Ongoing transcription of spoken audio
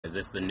Is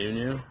this the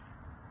new?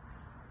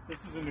 This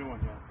is a new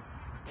one,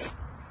 yeah.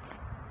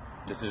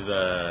 This is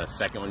the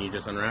second one you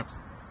just unwrapped?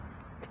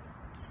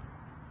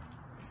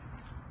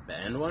 The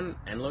end one?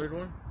 End loaded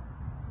one?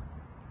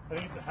 I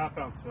think it's a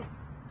half-ounce silk.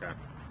 Okay.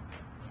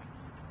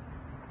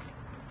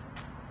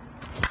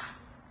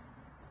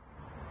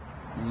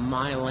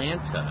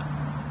 Mylanta.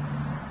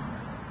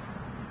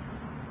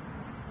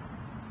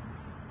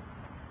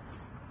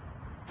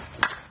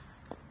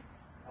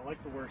 I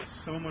like the work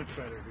so much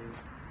better, dude.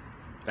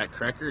 That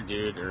Krecher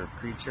dude, or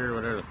Krecher,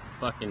 whatever the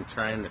fucking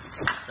trying to...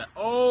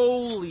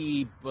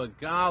 Holy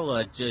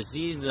Bagala,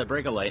 Jaziza,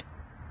 break a light.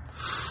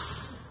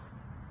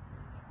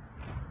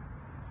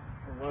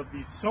 I love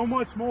these so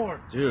much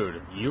more.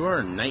 Dude, you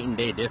are night and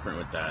day different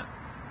with that.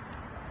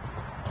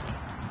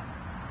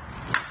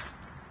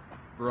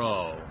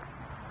 Bro.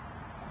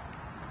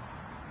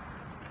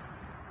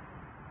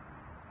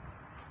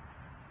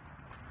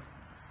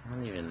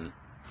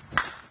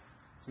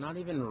 It's not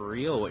even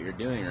real what you're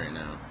doing right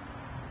now.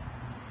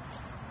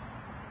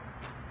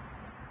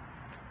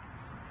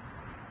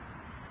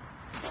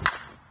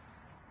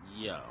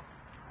 Yo.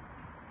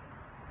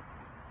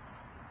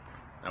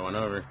 That went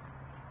over.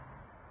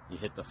 You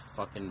hit the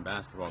fucking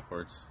basketball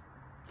courts.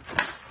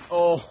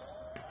 Oh.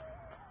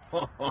 I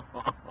got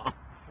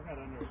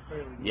under it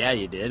fairly good. Yeah,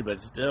 you did, but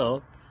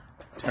still.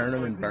 Turn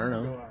them and burn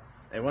them.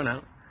 They went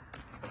out.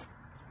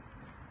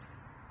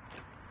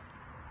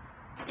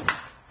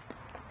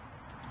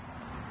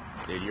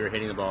 Dude, you were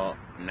hitting the ball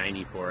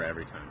 94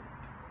 every time.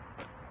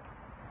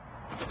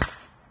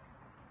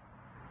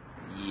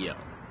 Yo.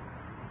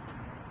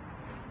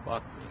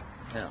 Fucking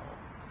hell.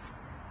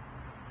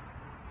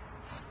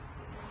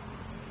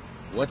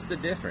 What's the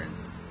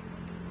difference?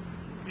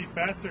 These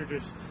bats are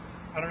just,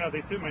 I don't know,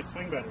 they fit my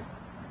swing better.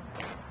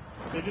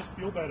 They just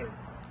feel better.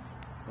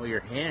 Well,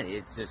 your hand,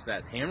 it's just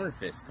that hammer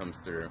fist comes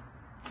through.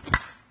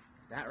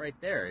 That right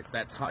there, it's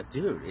that top,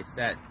 dude, it's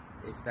that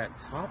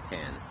top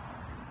hand.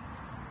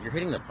 You're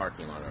hitting the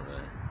parking lot over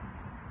there.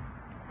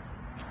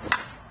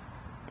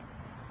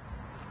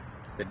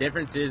 The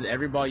difference is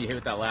every ball you hit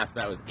with that last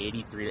bat was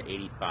 83 to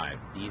 85.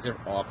 These are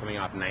all coming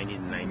off 90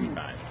 to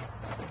 95.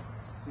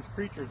 These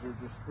creatures are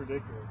just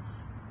ridiculous.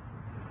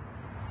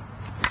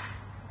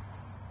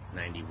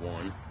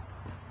 91.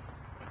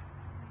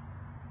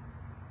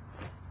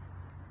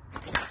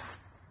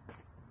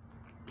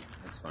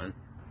 That's fun.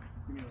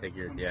 Take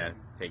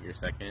your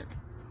second.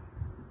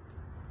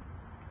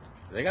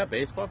 They got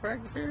baseball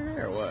practice here today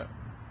or what?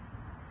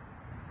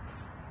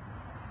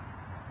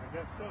 I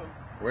guess so.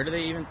 Where do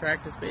they even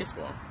practice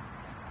baseball?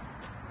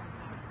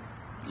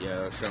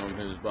 Yo, show them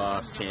who's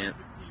boss, champ.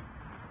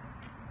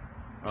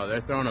 Oh, they're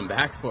throwing them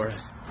back for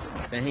us.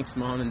 Thanks,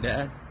 Mom and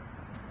Dad.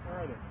 Where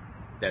are they?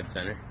 Dead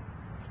center.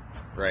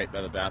 Right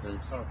by the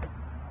bathrooms. Oh.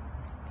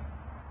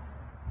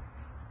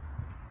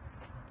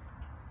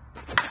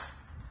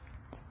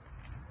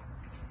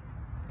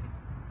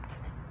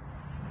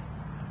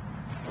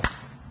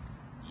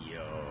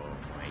 Yo,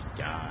 my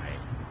guy.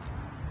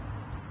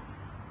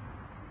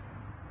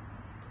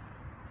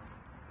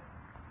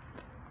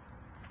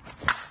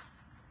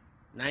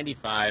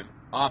 .95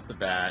 off the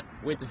bat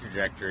with the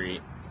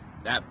trajectory.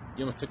 That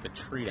you almost took the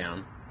tree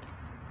down.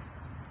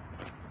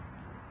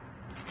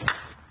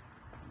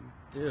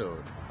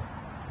 Dude.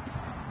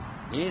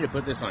 You need to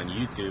put this on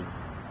YouTube.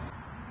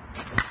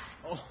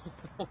 Oh.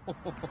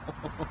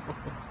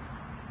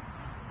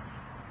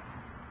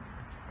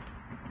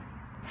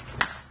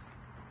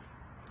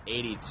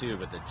 82,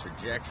 but the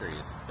trajectory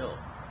is filth.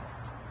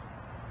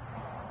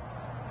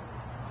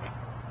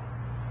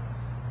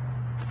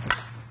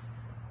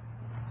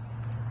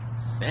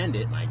 Send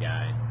it, my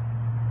guy.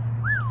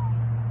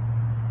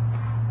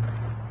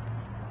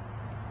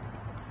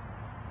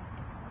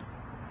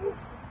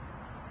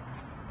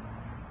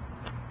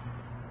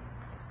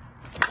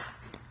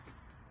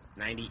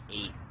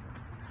 .98.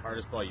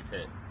 Hardest ball you've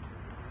hit.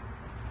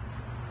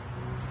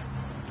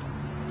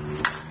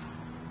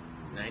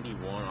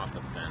 91 off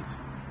the fence.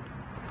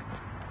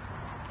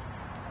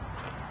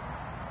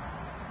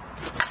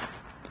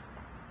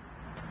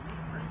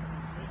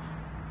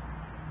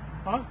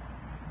 Huh?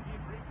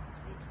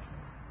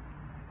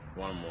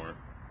 One more.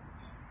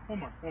 One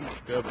more.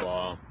 Good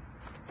ball.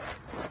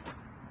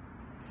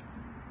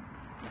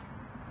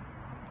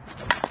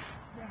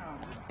 Yeah,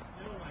 it's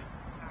still like...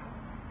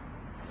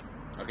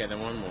 Okay, then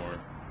one more.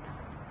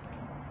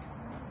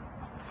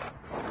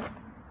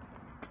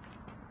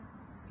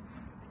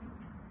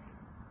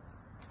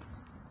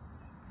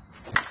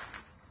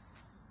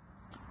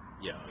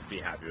 Yeah, I'd be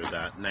happy with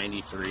that.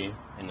 93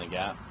 in the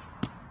gap.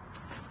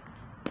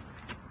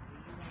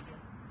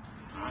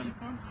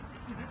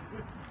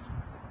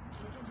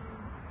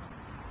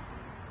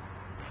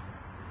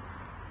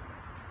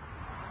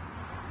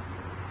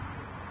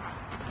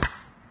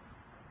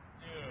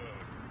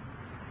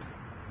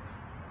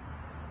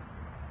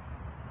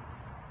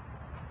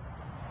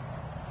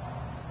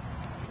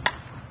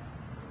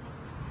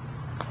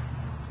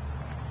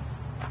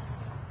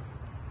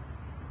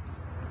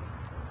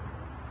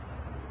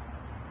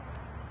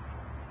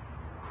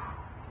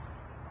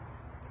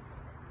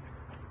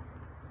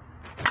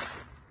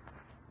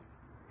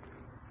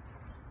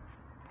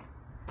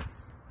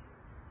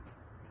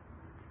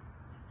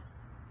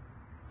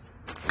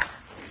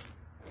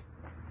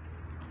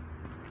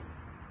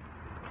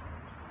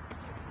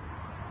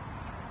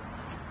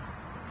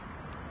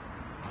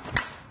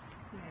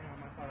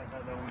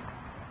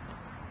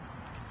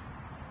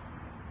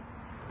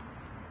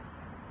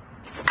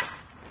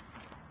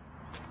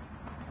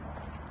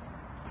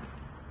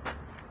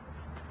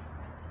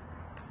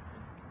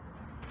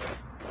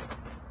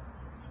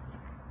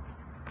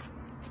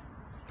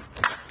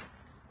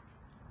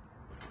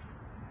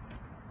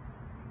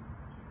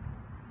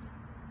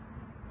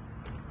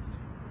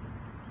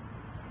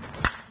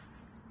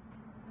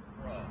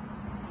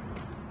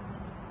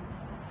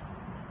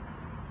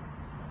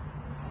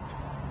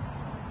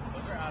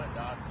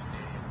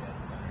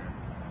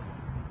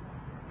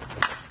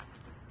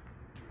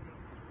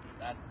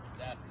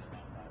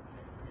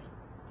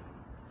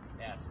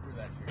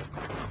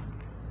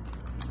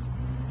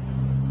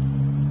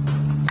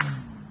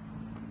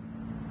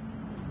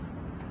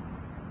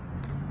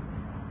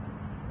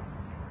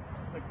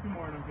 Like 2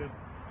 more and I'm good.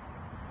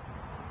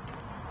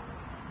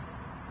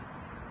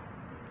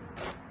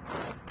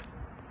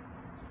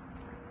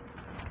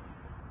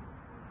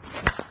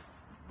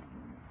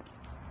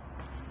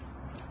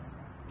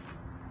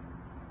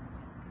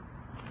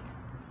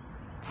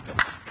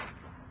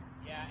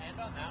 Yeah, and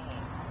on that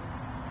one.